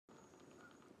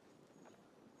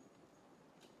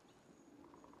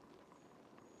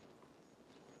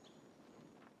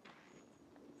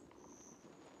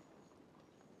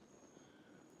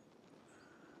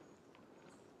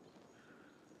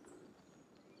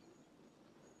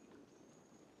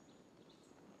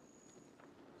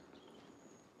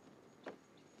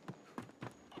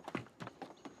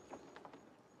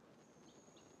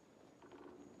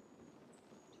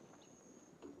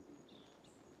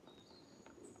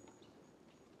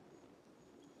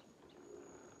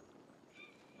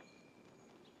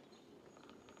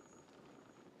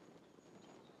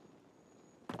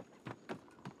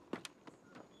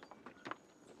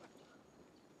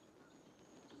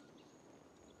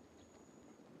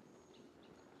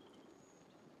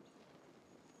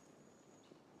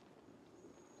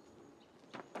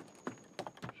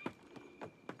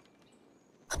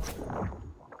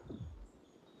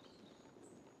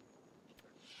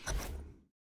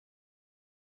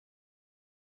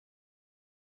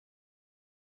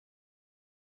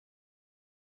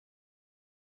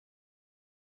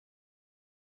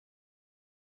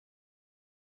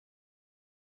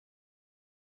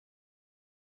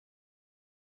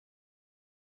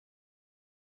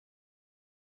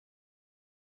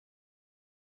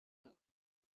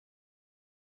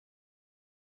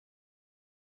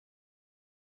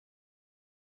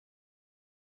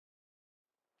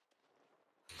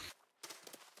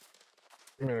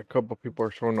I mean, a couple people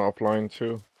are showing offline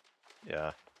too.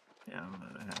 Yeah. Yeah,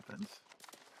 that happens.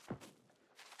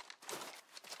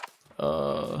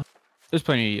 There's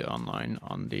plenty online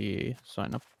on the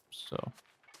sign up, so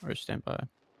or standby.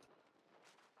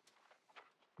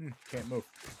 Can't move.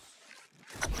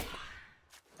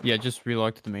 Yeah, just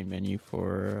relog to the main menu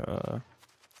for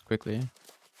quickly.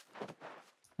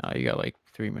 You got like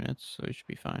 3 minutes, so you should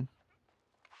be fine.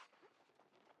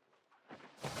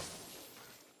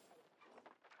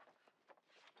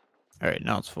 All right,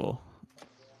 now it's full.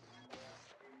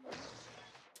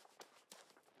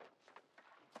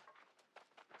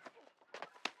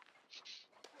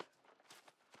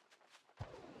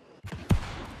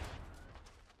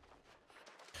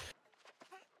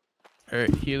 All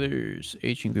right, healers,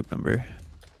 H and group number.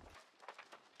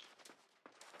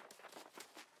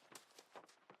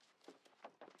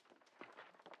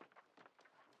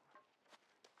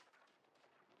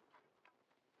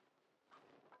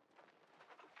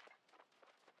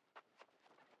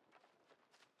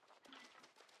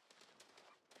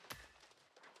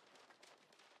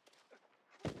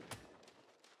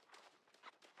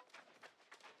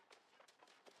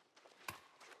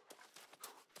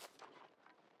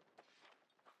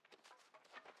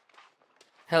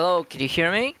 Hello, can you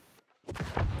hear me?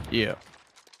 Yeah.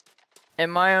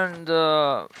 Am I on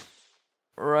the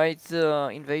right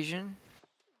invasion?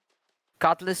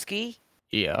 Cutlass key?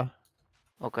 Yeah.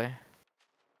 Okay.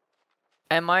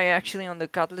 Am I actually on the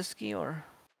Cutlass key or?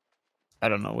 I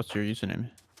don't know. What's your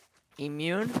username?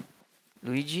 Immune?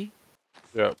 Luigi?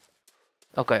 Yep.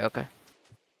 Okay, okay.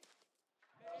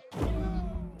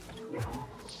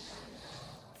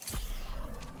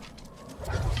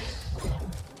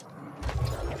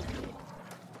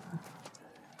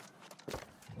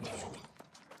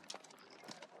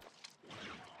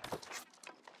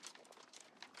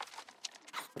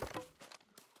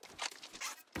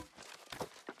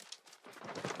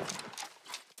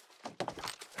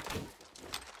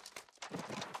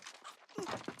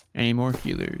 Any more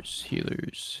healers?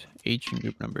 Healers, H and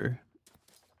group number.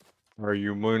 Are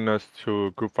you moving us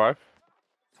to group 5?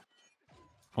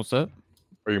 What's that?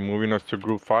 Are you moving us to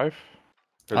group 5?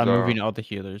 I'm moving all the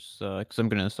healers because I'm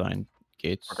gonna assign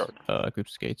gates, Okay.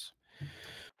 groups of gates.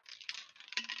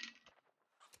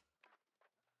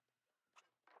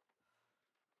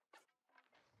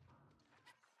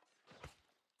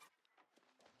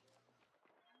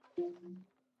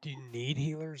 Do you need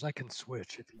healers? I can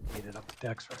switch if you need it. I'm to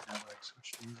Dex right now, but I can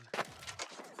switch to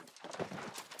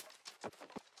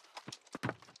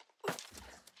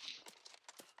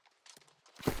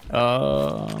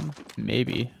either.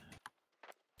 Maybe.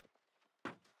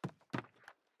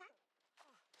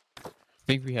 I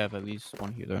think we have at least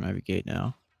one healer on every gate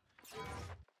now.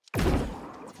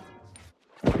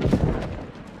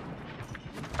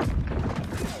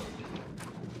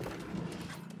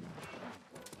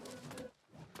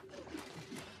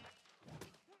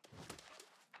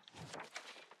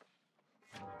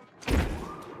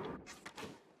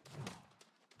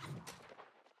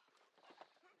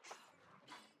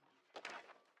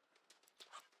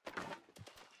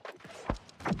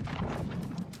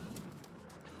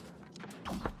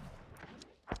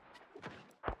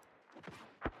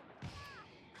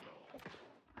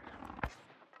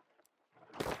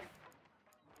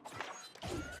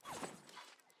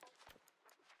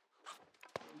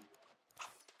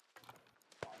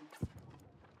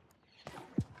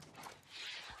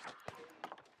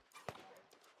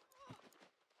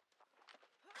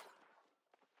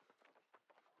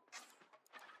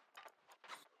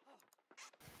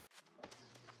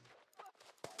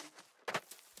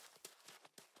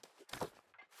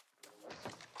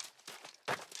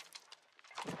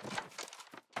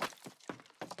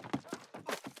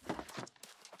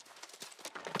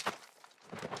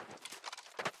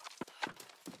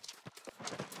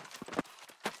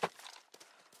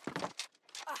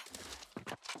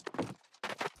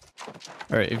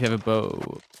 All right, if you have a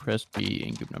bow, press B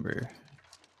in group number.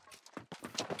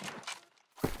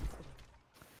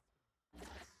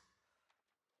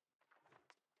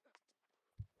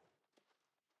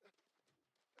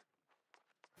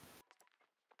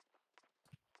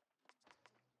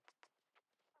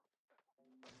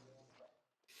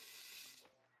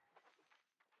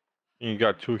 You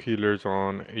got 2 healers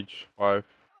on H5.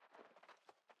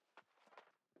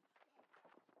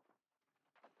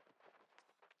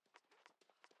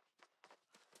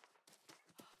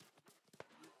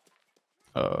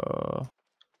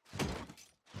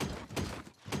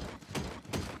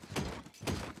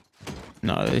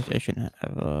 No, I shouldn't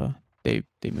have. They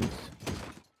moved.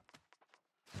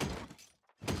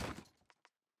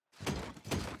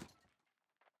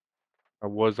 I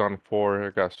was on 4. I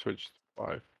got switched to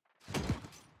 5.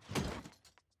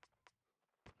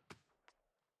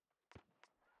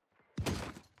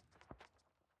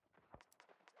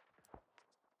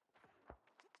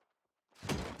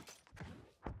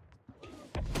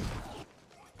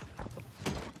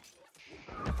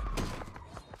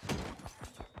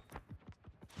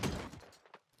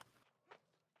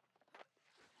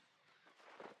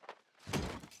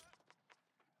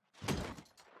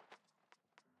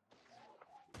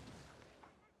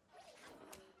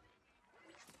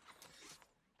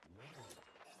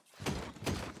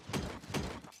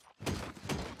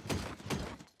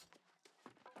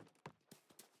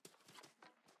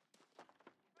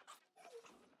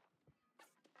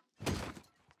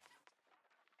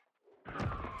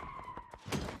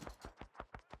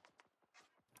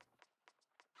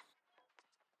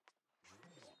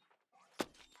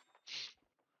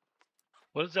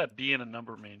 What does that B in a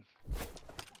number mean?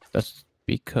 That's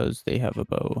because they have a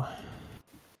bow.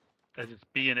 Is it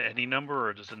B in any number,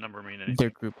 or does the number mean anything? Their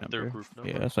group number. Their group number.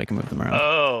 Yeah, so I can move them around.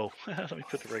 Oh, let me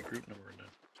put the right group number in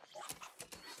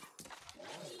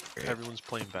there. Everyone's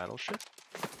playing Battleship.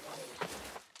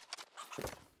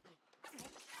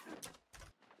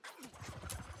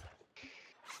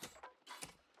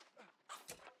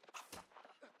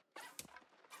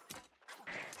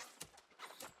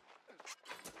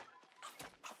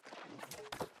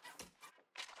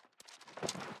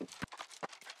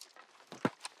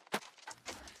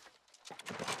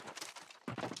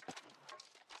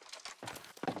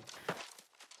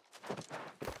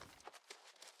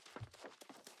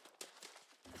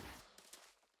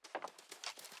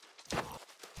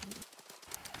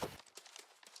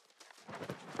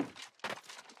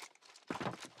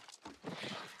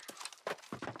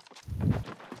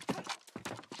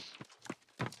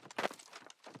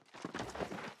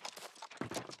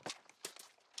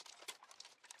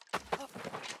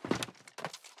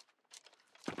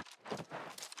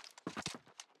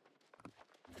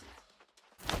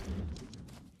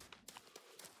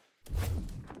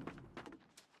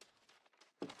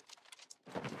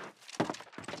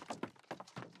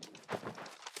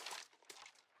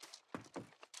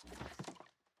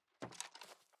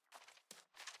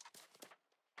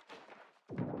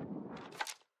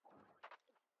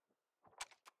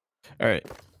 All right.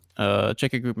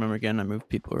 Check your group member again. I move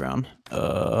people around.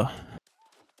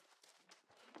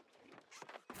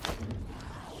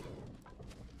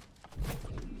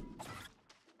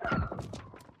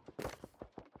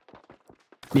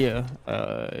 Yeah.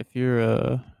 If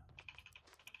you're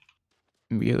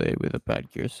melee with a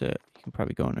bad gear set, you can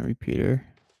probably go on a repeater,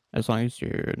 as long as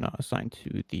you're not assigned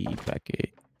to the back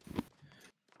gate.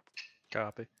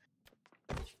 Copy.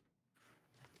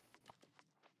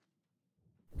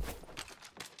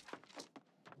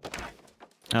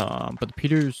 But the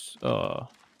repeaters,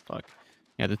 fuck.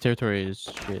 Yeah, the territory is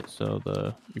shit, so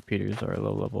the repeaters are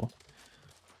low level.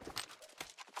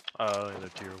 Oh, they're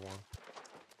tier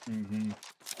 1. Mm-hmm.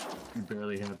 We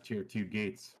barely have tier 2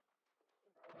 gates.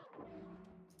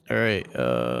 All right.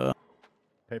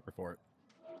 Paper for it.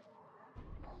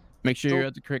 Make sure you're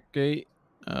at the correct gate.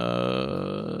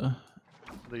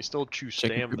 They still chew Check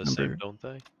your stam group the same, number. don't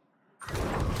they?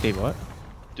 Say what?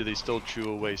 Do they still chew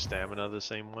away stamina the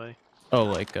same way? Oh,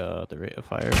 like the rate of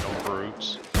fire. No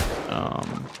brutes.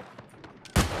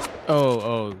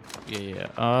 Oh, yeah.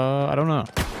 I don't know.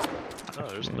 No,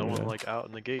 there's no one like out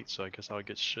in the gate, so I guess I'll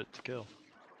get shit to kill.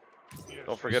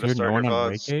 Don't Is forget there to start no one your on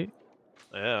right VODs. gate?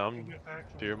 Yeah, I'm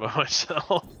here by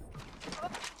myself.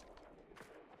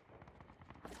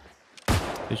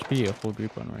 There should be a whole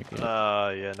group on right gate.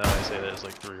 Yeah, now I say that it's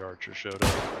like 3 archers showed up.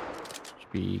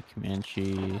 Should be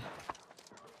Comanche,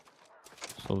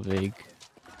 Solvig.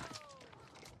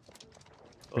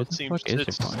 Well, Where it the seems fuck is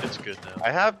it's everyone? good now.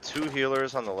 I have 2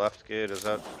 healers on the left gate. Is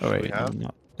that Oh should we wait, no, have?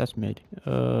 no, that's mid.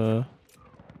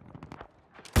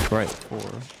 Right, 4.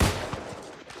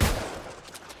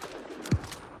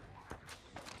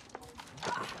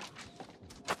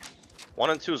 1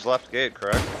 and 2 is left gate,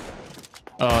 correct?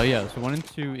 Yeah, so 1 and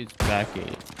 2 is back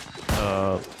gate.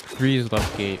 3 is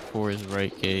left gate, 4 is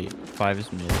right gate, 5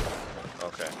 is mid.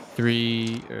 Okay.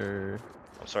 3 I'm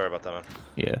sorry about that, man.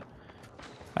 yeah.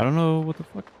 I don't know what the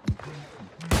fuck.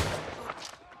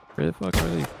 Where the fuck are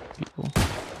these people?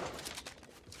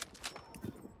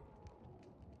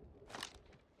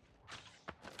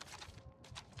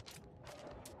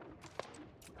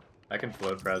 I can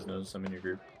float Krasnos. I'm in your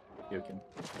group. You can.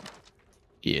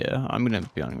 Yeah, I'm gonna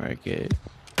be on right gate.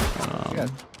 We got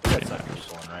pretty some much.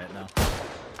 people on right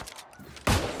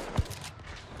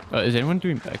now. Is anyone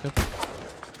doing backup?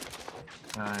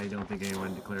 I don't think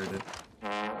anyone declared it.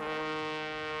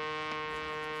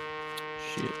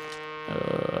 shit.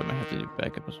 I might have to do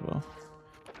backup as well.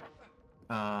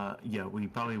 Yeah, we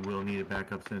probably will need a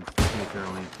backup since the gates are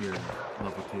only here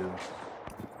level 2.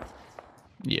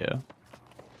 Yeah.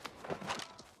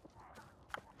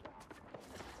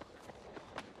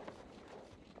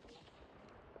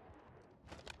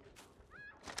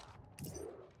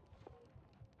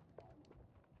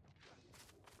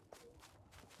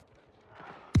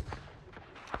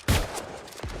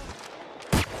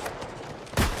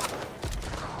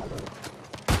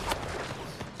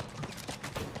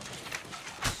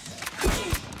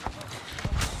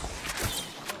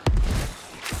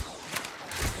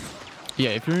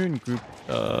 Yeah, if you're in group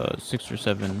 6 or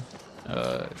 7,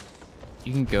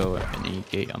 you can go any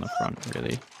gate on the front,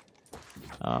 really.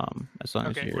 As long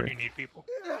as Okay, you're where do you need people?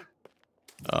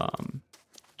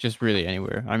 just really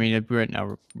anywhere. I mean, right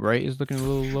now, right is looking a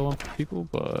little low on people,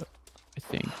 but I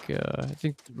think we're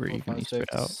 4, evenly 5, spread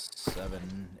 6, out.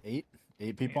 7, 8.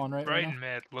 8 people on right Right now. and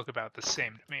mid look about the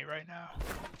same to me right now.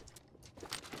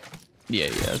 Yeah,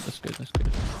 that's good. That's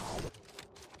good.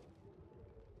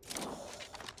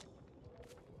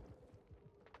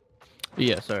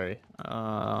 Yeah, sorry.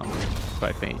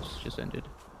 5 faints just ended.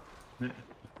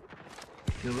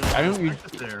 I don't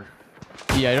usually.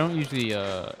 Yeah, I don't usually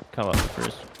call out the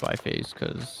first 5 phase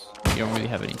because you don't really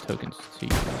have any tokens to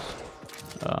use.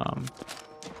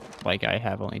 Like I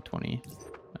have only 20.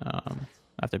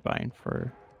 After buying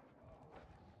for.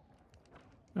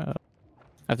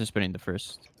 After spending the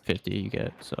first 50 you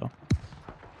get, so.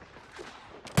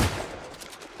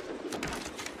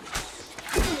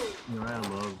 You know what I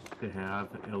love to have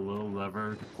a little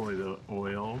lever to pour the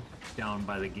oil down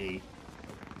by the gate.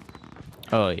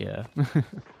 Oh yeah.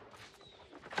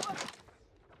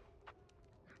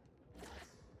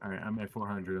 Alright, I'm at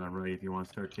 400 on right if you want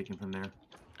to start taking from there.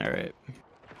 Alright.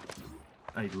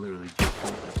 I literally just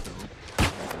pulled it, so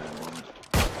at the moment.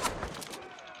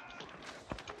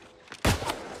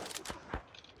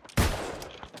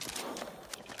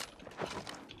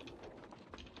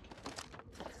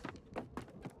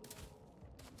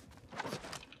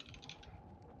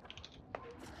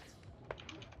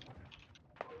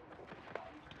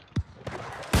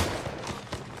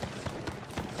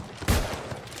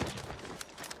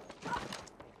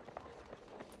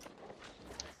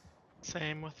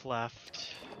 Same with left.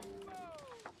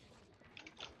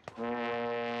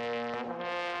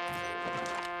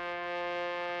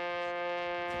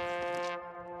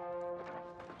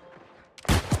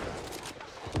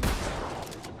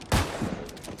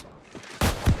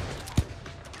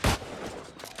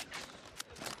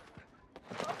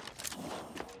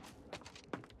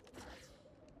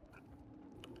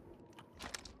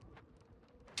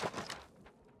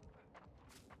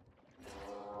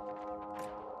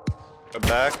 Come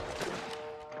back.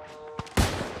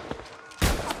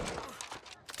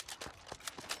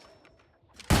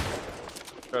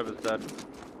 Trevor's dead.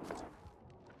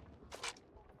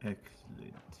 Excellent.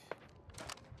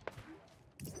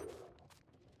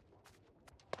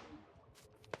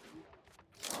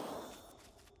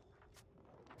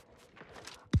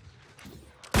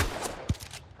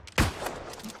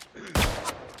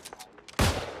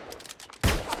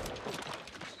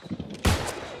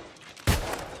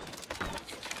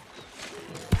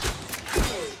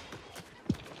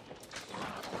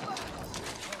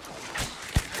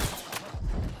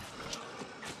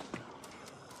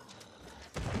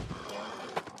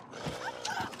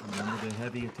 Remember to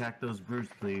heavy attack those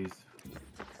brutes, please.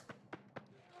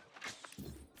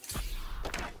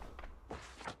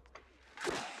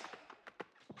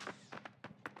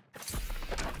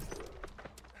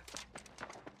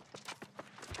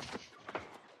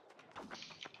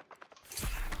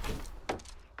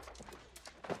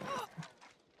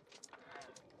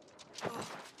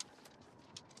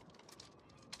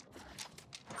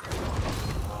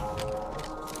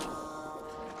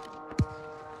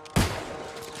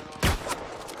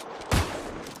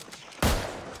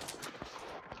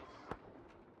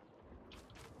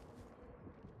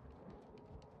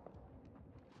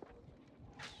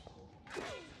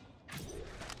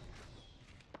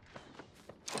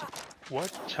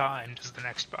 What time does the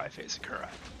next buy phase occur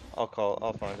at?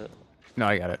 I'll find it. No,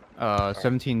 I got it.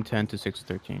 17:10 to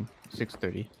 6:13.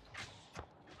 6:30.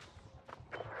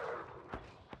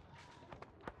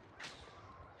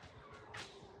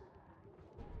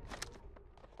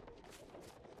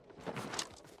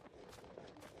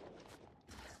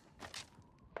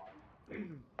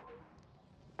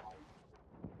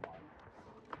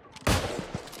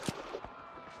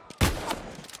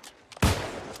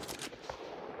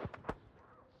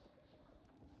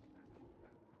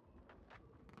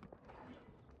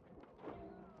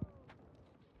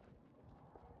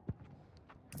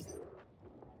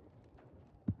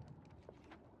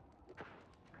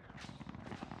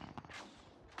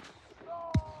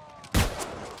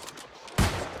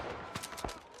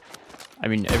 I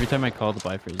mean, every time I call the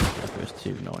buy phase, if there's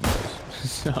two, no one knows.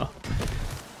 So.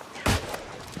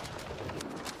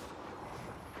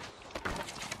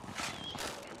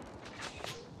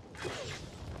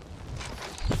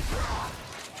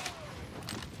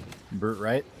 Brute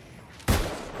right.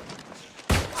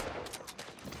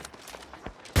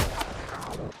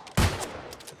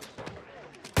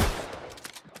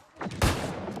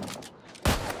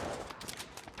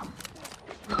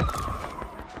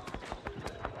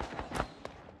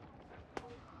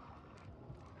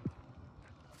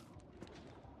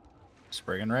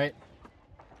 Spriggan right.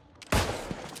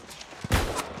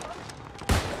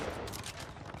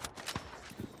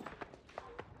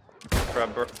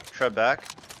 Tread back.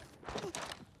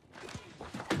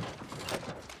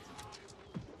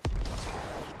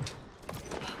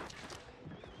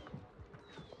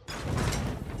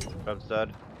 Treb's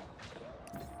dead.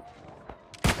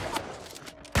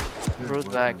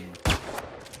 Brood back.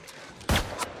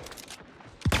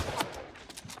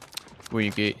 Where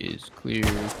you get is clear.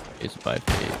 It's buy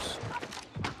phase.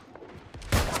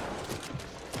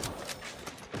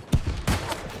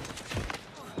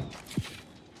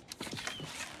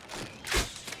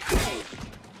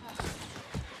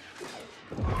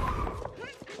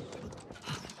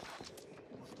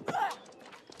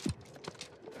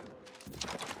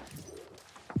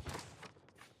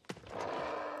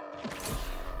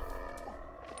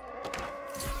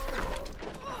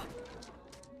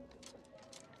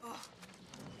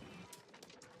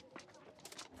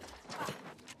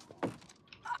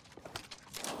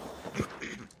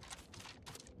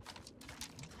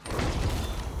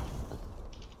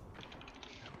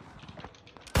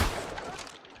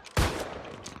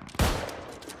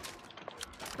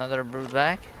 Another brood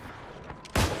back.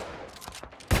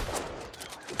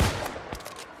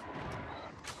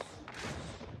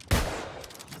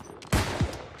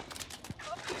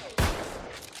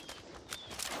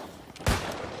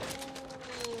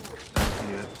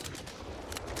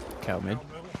 Cow mid.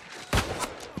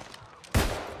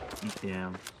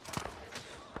 Damn.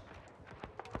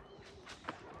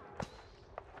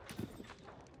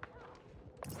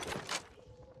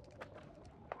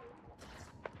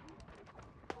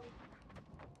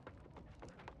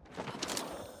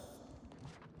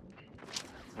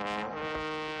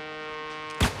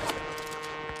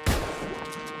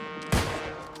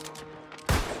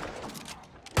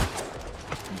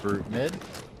 Brute mid.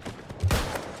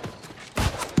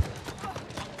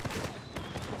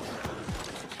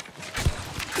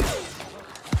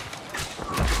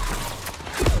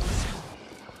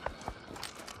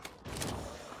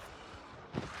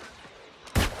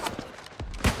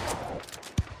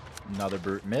 Another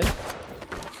brute mid.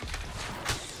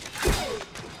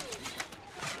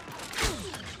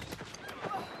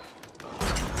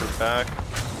 Brute back.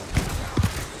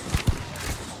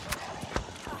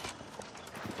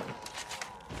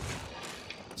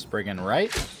 Spriggan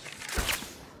right.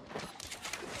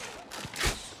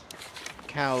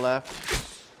 Cow left.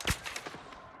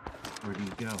 Where'd he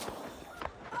go?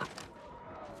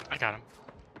 I got him.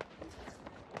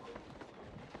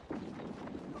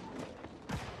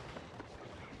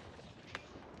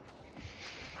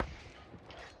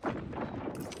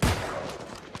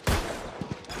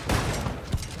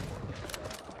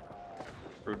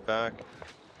 Brute back.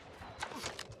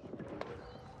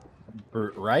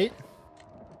 Brute right.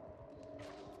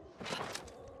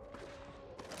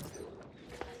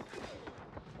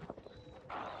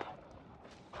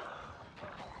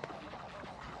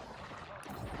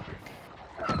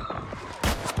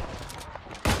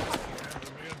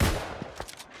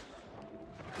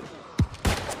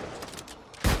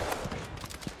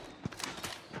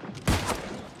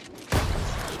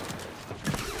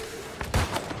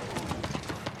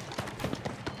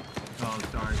 Oh,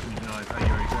 sorry. No, I thought you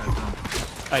already grabbed some.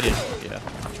 I did, yeah.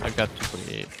 I got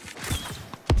 248.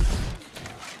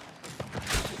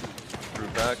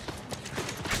 Brute back.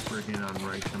 Working on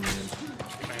right coming in.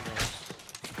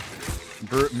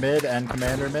 Brute mid and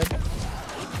commander mid.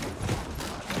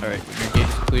 Alright, your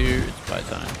gate's clear, it's buy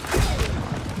time.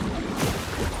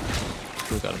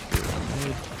 Still got a brute on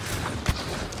mid.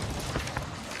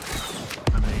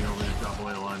 I'm heading over to drop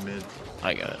oil on mid.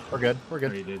 I got it. We're good. We're There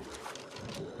good. you did.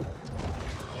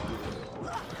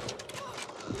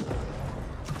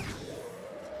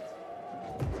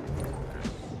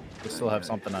 We still have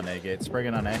something on A gate.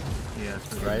 Spriggan on A. Yeah,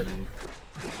 it's Right.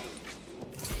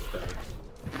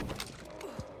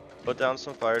 Put down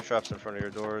some fire traps in front of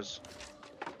your doors.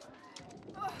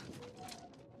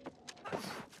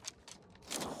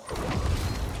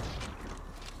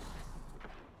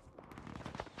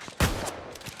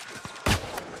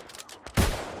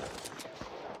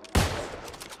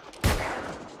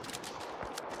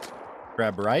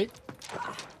 Crab right.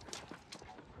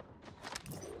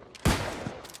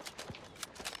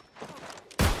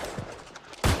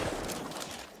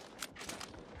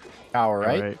 Cow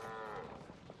right. Alright.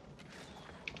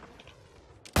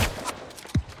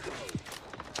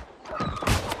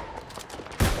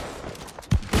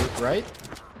 Brute right.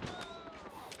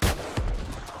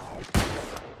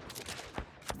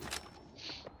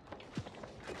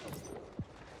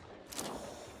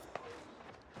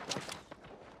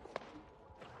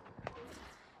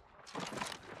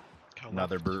 Cow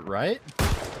Another left. brute right.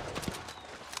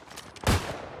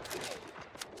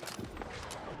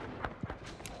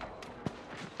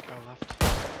 Cow left.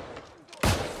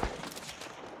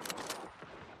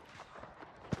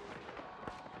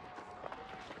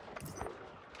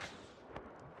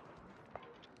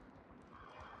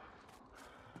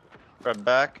 Crab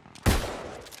back.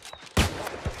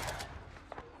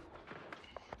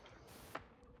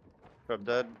 Crab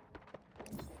dead.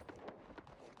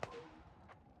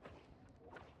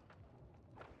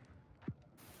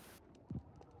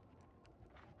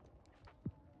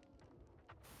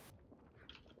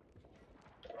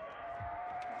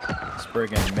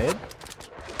 Spriggan mid.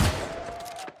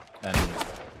 And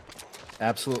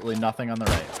absolutely nothing on the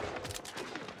right.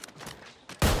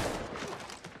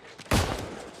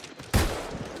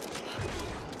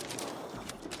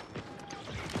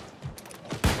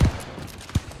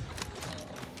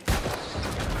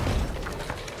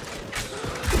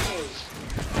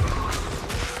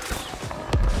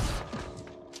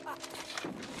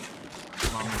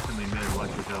 Mama's in the mid,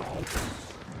 watch yourself.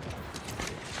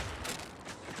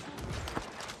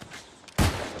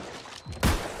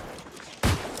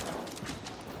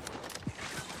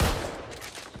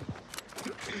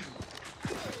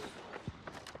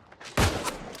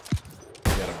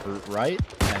 We got a brute right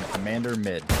and commander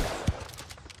mid.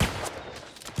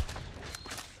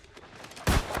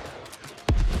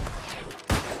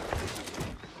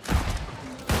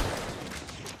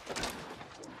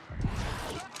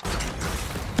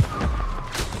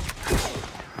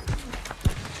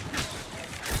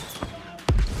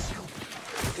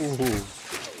 Ooh.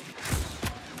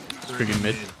 Spriggan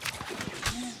mid.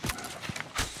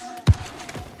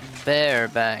 Bear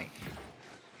back.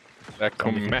 That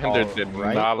Somebody can commander call did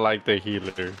right. not like the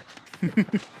healer. When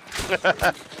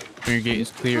your gate is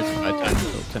clear, it's by time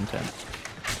until 10:10.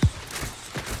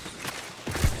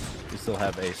 We still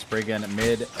have a Spriggan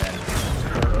mid and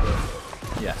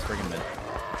yeah, Spriggan mid.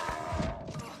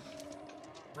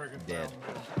 Dead.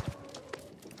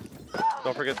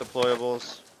 Don't forget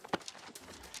deployables.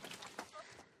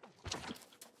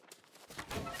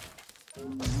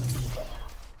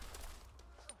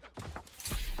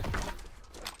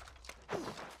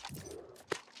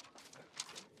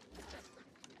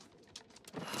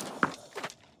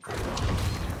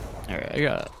 Alright, I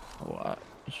got a lot.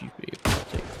 You should be able to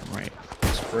take from right.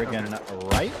 Spriggan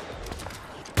right.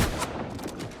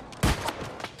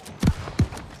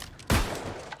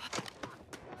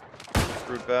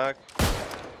 Brute back.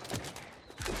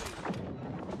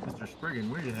 Mr. Spriggan,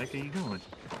 where the heck are you going?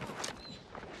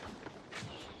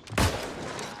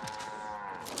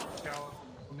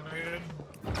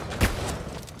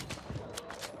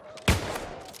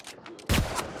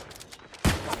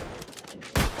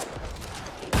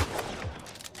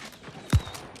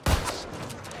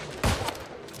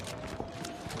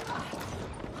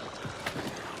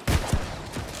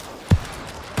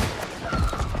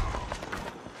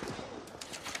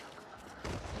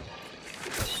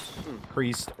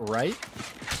 Priest right.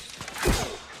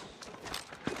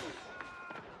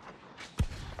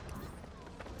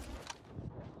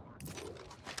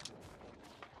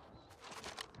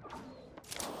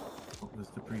 What was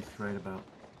the priest right about?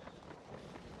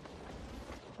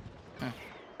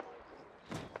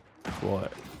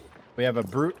 What? We have a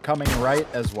brute coming right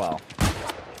as well.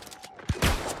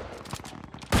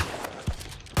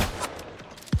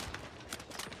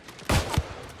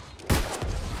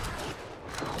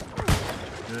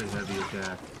 Good heavy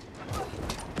attack.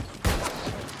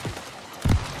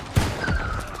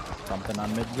 Something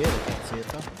on mid gate. I can't see it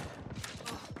though.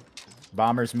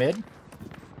 Bombers mid.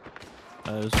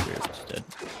 That was weird. It's dead.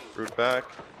 Brute back.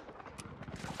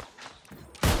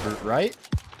 Brute right.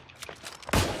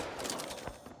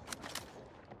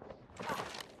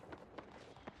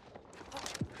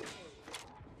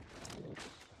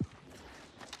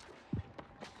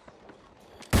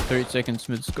 Thirty seconds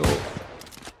mid skull.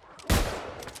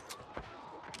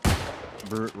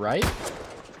 Brute right.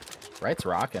 Right's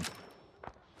rocking.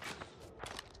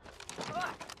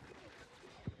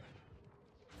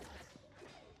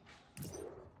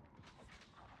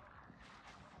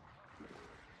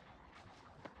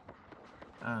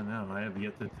 I don't know. I have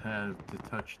yet to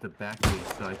touch the back gate,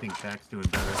 so I think back's doing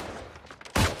better.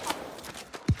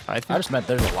 I just meant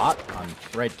there's a lot on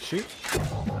right to shoot.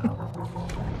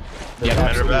 Yeah,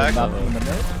 Commander back. Nothing in the mid.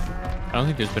 I don't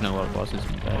think there's been a lot of losses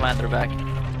in the back. Commander back.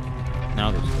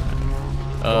 Now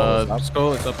there's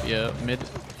skull is up, yeah. Mid,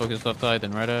 focus left eye,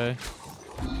 then right eye.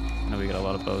 I know we got a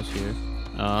lot of bows here.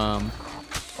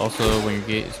 Also, when your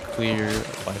gate is clear,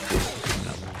 5 phase is coming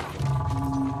up.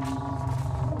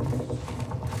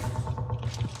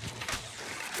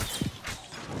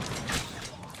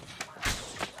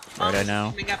 Right eye now.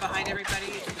 Coming up behind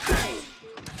everybody.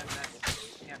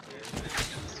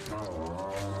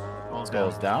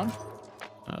 Skull's down.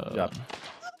 Yep.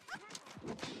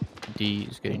 D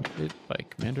is getting hit by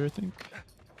Commander, I think.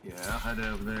 Yeah, I'll head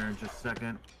over there in just a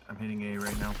second. I'm hitting A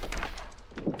right now.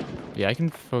 Yeah, I can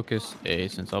focus A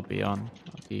since I'll be on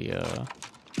the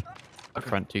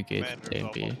front 2 gates, A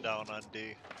and B. Down on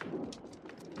D.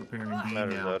 Preparing D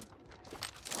Commander's now.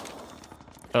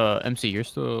 dead. MC, you're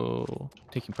still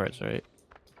taking parts, right?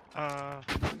 I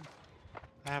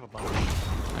have a bunch.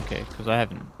 Okay, because I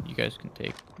haven't. You guys can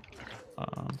take.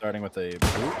 Starting with a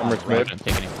I'm not gonna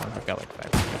take any more. I've got like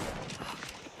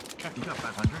 500. You got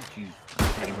 500? Jeez,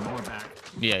 I'm taking more back.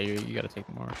 Yeah, you gotta take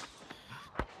more.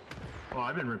 Well,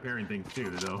 I've been repairing things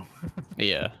too, though.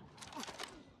 Yeah.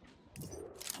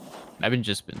 I've been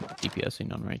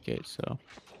DPSing on right gate, so.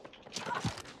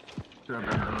 And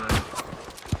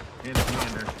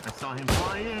Commander. I saw him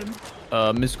fly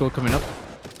in. Mystical coming up.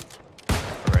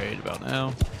 Right about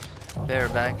now. Bear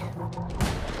back.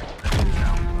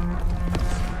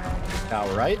 Cow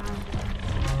right.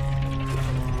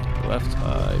 Left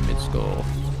eye, mid skull.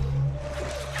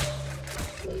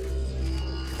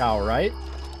 Cow right.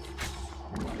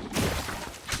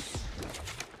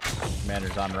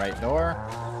 Commander's on right door.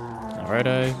 Right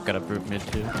eye, got a brute mid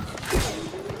too.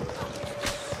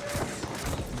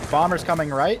 Bomber's coming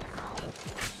right.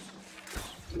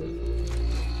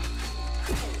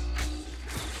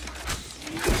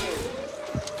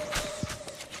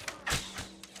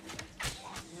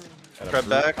 Treb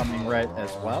back. Coming right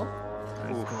as well.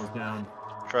 Goes down.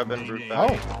 Treb and brute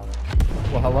back. Oh.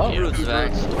 Well, hello. Brute's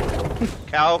back.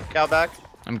 Cow back.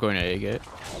 I'm going to A gate.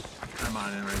 I'm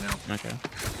on it right now. Okay.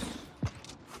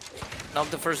 Knock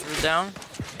the first brute down.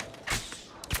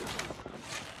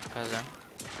 Kazan.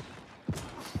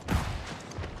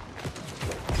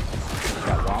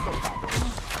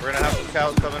 We're gonna have some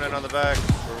cows coming in on the back.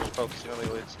 We're focusing on the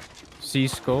elites. C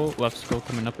skull, left skull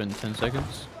coming up in 10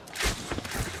 seconds.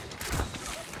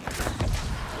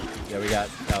 Yeah, we got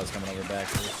cows coming over back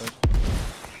really quick.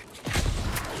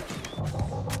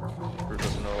 Brute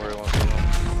doesn't know where he wants to go.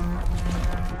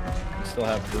 We still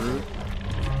have brute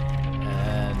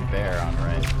and bear on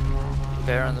right.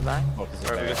 Bear on the back. Focus the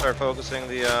Alright, we bear. can start focusing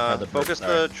the the focus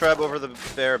brute, the Treb over the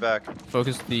bear back.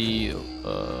 Focus the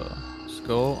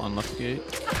skull on left gate.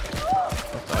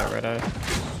 Left eye, right eye.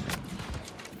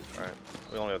 Alright,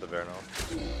 we only have the bear now.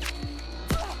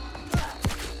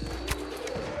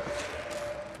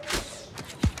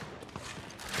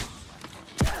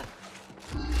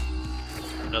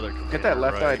 Another Get that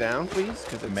left right. eye down, please.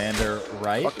 'Cause it's Commander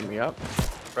right. fucking me up.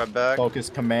 Treb back. Focus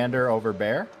commander over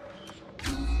bear.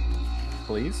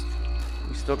 Please.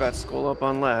 We still got skull up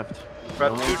on left.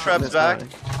 Treb, No two one's Trebs this back. line.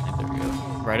 There we go.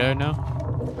 Right eye now.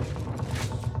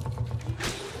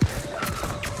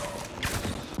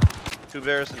 Two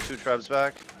bears and two Trebs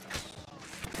back.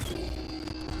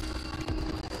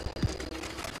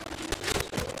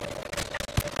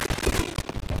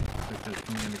 There's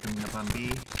Commander coming up on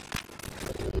B.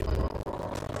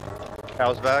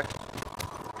 Cows back.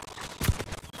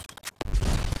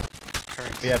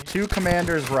 We have 2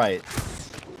 commanders right.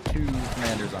 2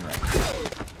 commanders on right.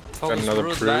 Focus another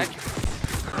brute brute. back.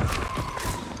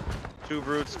 Two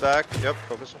brutes back. Yep,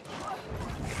 focus.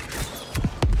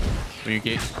 When your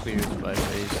gate's clear, the 5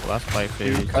 phase. Last 5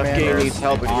 phase. Left gate Commanders needs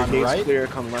help. If your on gate's right. clear,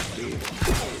 come left gate.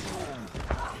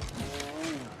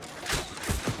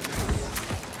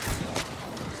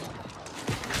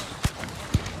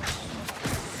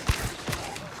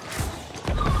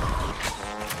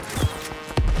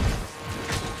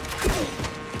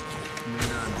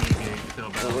 Commander on B gate. Still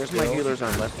So battle. where's my healers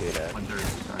on left gate at? 1/3.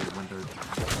 Sorry,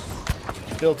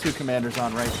 1/3. Still 2 commanders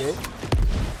on right gate.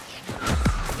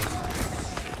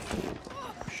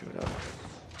 Shoot up.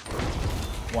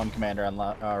 1 commander on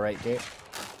right gate.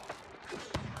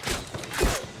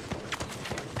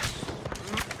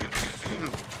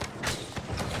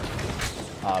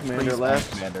 Commander priest left.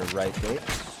 and commander right gate.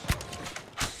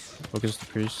 Focus the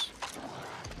priest.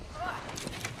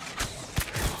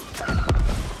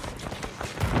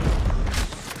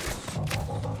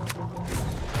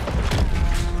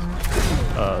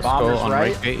 Bombers Skull on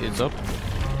right. right gate is up.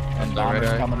 And The right bombers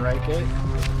eye. coming right gate.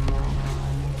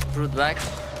 Brute back.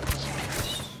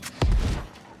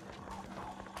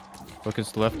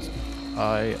 Focus left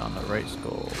eye on the right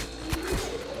skull.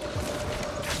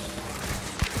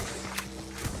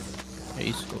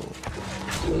 A skull.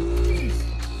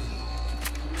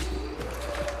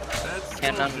 That's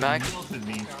Cannon back.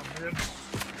 Me.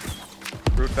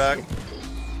 Brute back.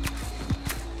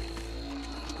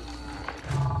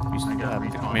 We still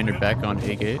have the commander back on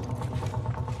A gate.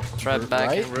 Trap back.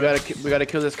 Right. We gotta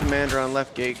kill this commander on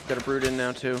left gate. Got a brute in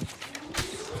now too.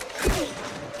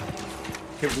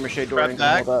 Paper mache door Trap ain't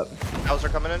back. gonna hold up. Cows are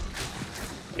coming in.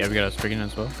 Yeah, we got a Spriggan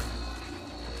as well.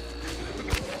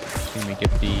 Can we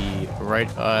get the right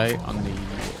eye on the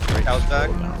right Cows back.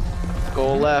 skull now?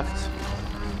 Goal left.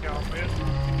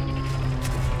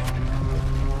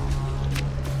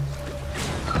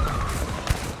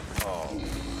 Oh.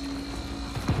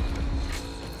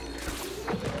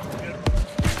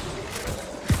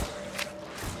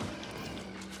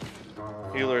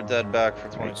 Healer dead back for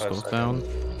Right, 25 skull seconds. down.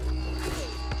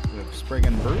 We have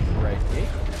Spriggan brute right gate.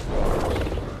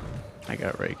 I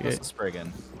got right This gate. is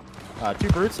Spriggan. 2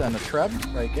 brutes and a treb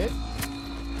right gate.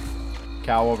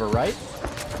 Cow over right.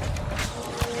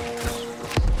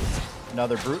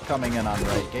 Another brute coming in on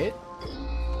right gate.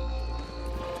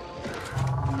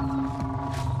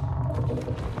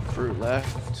 Brute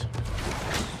left.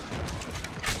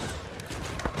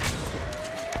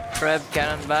 Trap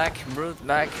cannon back. Brute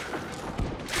back.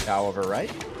 Cow over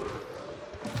right.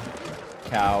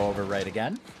 Cow over right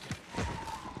again.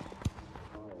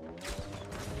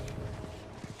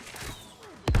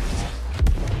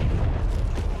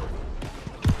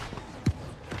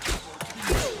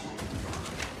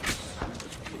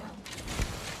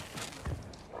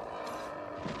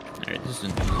 Alright, this is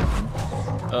an easy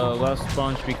one. Last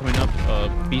spawn should be coming up.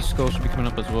 Beast skull should be coming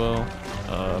up as well.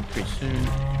 Pretty soon.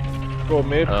 Go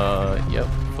mid. Yep.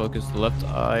 Focus the left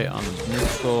eye on the mid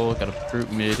skull. Got a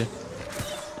brute mid.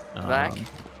 Back.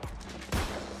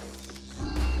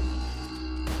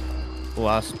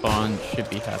 Last spawn should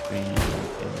be happening in 2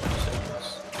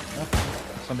 seconds.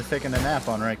 Somebody's taking a nap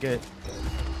on right gate.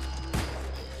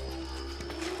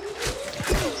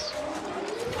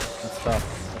 That's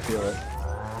tough. I feel it.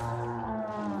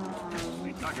 What are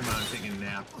you talking about? I'm taking a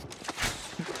nap.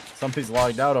 Somebody's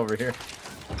logged out over here.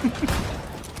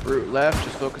 Brute left.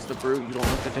 Just focus the brute. You don't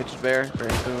want to touch his bear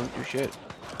very soon. Do shit.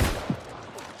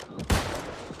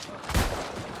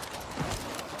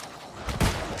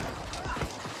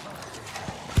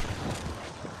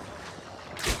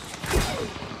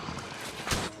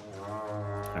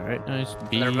 Alright, nice.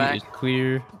 B They're back. is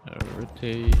clear.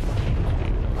 Rotate.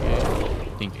 Okay. I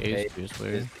think A is clear as well.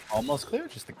 Is almost clear,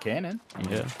 just the cannon.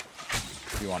 Yeah.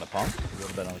 You want to pump? A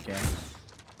little bit on the cannon.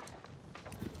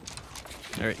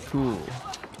 Alright, cool.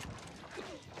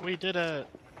 We did it.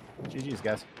 GG's,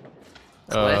 guys.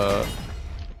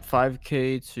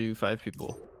 5k to 5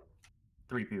 people.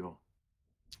 3 people.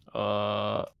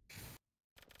 I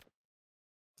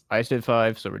said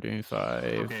 5, so we're doing 5.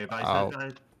 Okay, if I I'll, said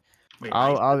that. Wait,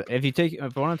 I'll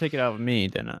if I want to take it out of me,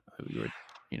 then we would,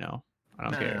 I don't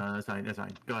no, care. No, that's fine. That's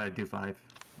fine. Go ahead, do 5.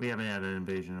 We haven't had an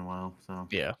invasion in a while, so.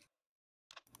 Yeah.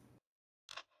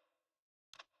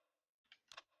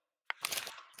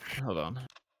 Hold on.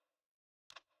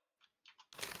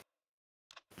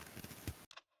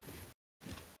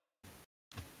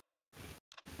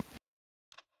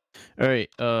 All right.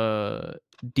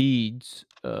 Deeds.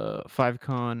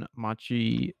 5-con,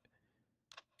 Machi,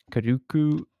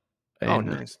 Karuku, and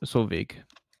nice. Solvig.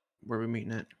 Where are we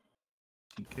meeting at?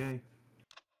 Okay.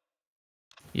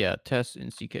 Yeah, Tess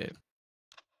and CK.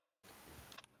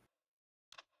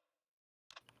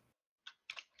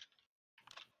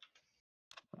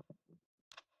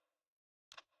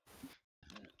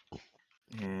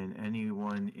 And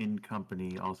anyone in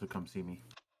company also come see me.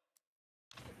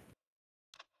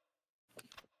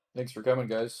 Thanks for coming,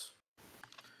 guys.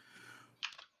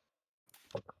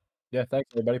 Yeah, thanks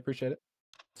everybody. Appreciate it.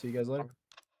 See you guys later.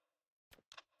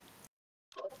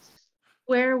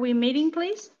 Where are we meeting,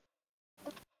 please?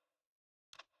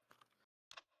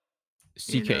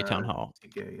 CK In, Town Hall.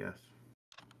 CK, yes.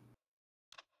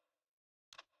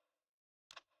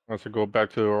 Let's go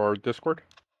back to our Discord.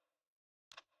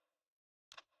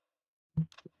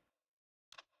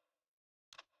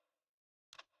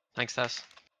 Thanks, Tess.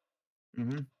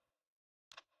 Mm-hmm.